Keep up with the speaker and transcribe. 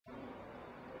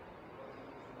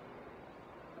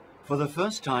For the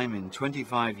first time in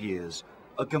 25 years,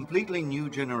 a completely new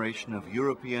generation of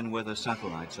European weather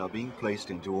satellites are being placed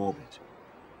into orbit.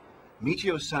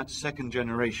 Meteosat Second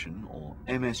Generation, or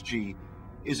MSG,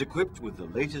 is equipped with the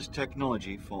latest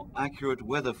technology for accurate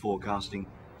weather forecasting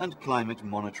and climate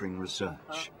monitoring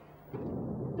research.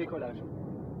 Décollage.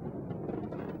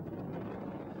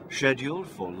 Scheduled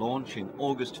for launch in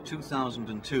August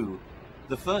 2002,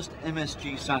 the first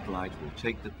MSG satellite will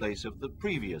take the place of the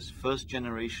previous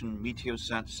first-generation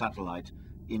Meteosat satellite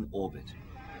in orbit.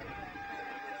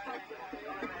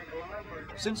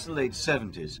 Since the late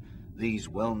 70s, these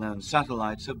well-known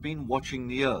satellites have been watching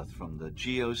the Earth from the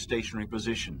geostationary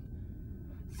position,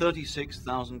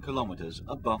 36,000 kilometers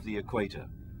above the equator,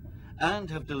 and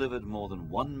have delivered more than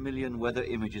 1 million weather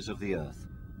images of the Earth,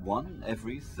 one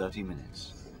every 30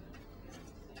 minutes.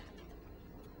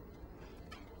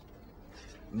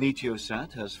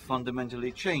 Meteosat has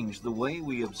fundamentally changed the way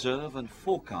we observe and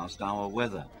forecast our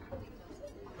weather.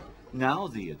 Now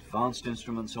the advanced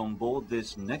instruments on board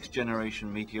this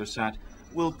next-generation Meteosat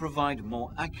will provide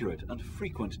more accurate and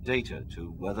frequent data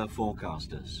to weather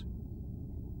forecasters.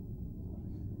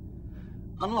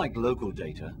 Unlike local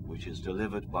data, which is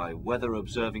delivered by weather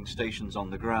observing stations on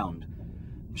the ground,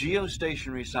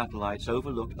 geostationary satellites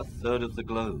overlook a third of the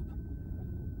globe.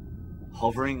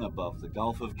 Hovering above the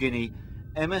Gulf of Guinea,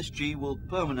 MSG will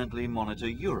permanently monitor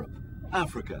Europe,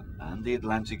 Africa, and the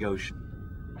Atlantic Ocean.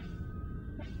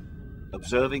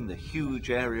 Observing the huge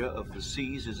area of the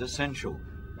seas is essential,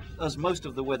 as most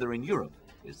of the weather in Europe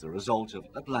is the result of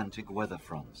Atlantic weather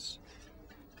fronts.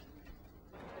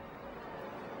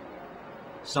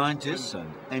 Scientists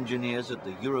and engineers at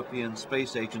the European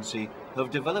Space Agency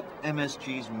have developed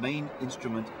MSG's main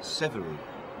instrument, SEVERI.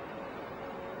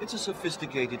 It's a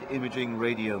sophisticated imaging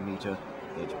radiometer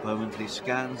that permanently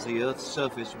scans the Earth's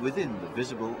surface within the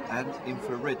visible and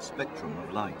infrared spectrum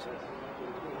of light.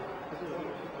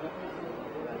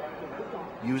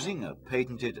 Using a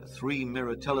patented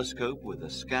 3-mirror telescope with a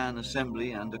scan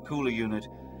assembly and a cooler unit,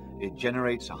 it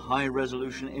generates a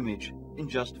high-resolution image in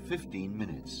just 15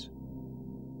 minutes.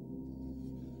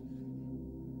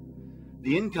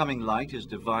 The incoming light is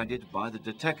divided by the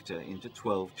detector into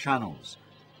 12 channels,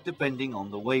 depending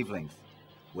on the wavelength,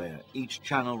 where each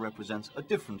channel represents a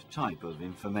different type of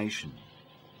information.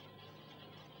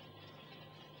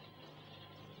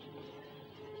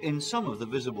 In some of the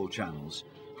visible channels,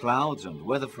 clouds and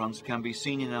weather fronts can be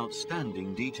seen in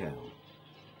outstanding detail.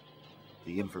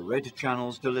 The infrared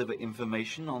channels deliver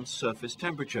information on surface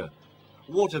temperature,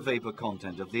 water vapor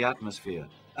content of the atmosphere,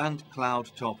 and cloud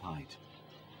top height.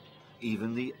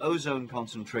 Even the ozone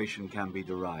concentration can be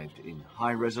derived in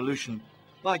high resolution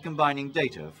by combining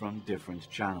data from different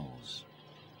channels.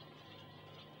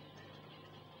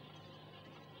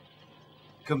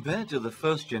 Compared to the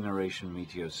first-generation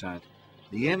Meteosat,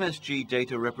 the MSG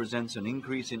data represents an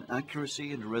increase in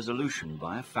accuracy and resolution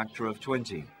by a factor of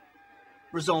 20,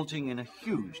 resulting in a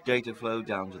huge data flow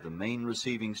down to the main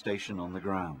receiving station on the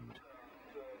ground.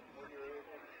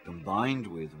 Combined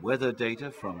with weather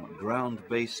data from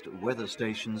ground-based weather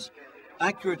stations,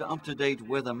 accurate up-to-date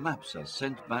weather maps are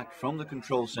sent back from the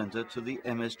control center to the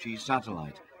MSG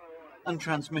satellite and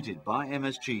transmitted by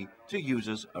MSG to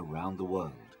users around the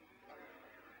world.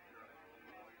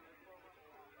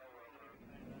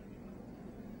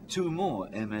 Two more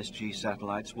MSG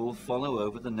satellites will follow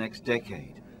over the next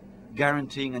decade,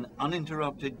 guaranteeing an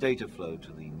uninterrupted data flow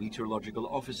to the meteorological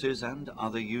offices and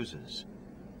other users.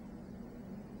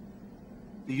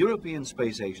 The European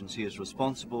Space Agency is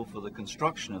responsible for the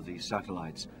construction of these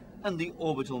satellites and the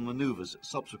orbital maneuvers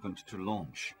subsequent to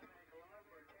launch.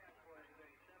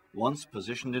 Once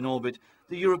positioned in orbit,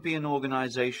 the European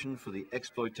Organization for the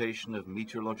Exploitation of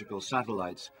Meteorological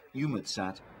Satellites,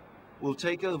 EUMETSAT, will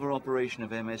take over operation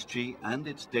of MSG and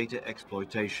its data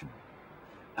exploitation,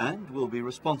 and will be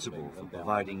responsible for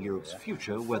providing Europe's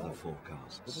future weather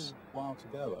forecasts. This is a while to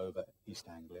go over East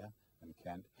Anglia and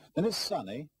Kent. Then it's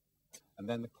sunny, and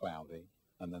then the cloudy,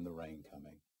 and then the rain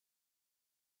coming.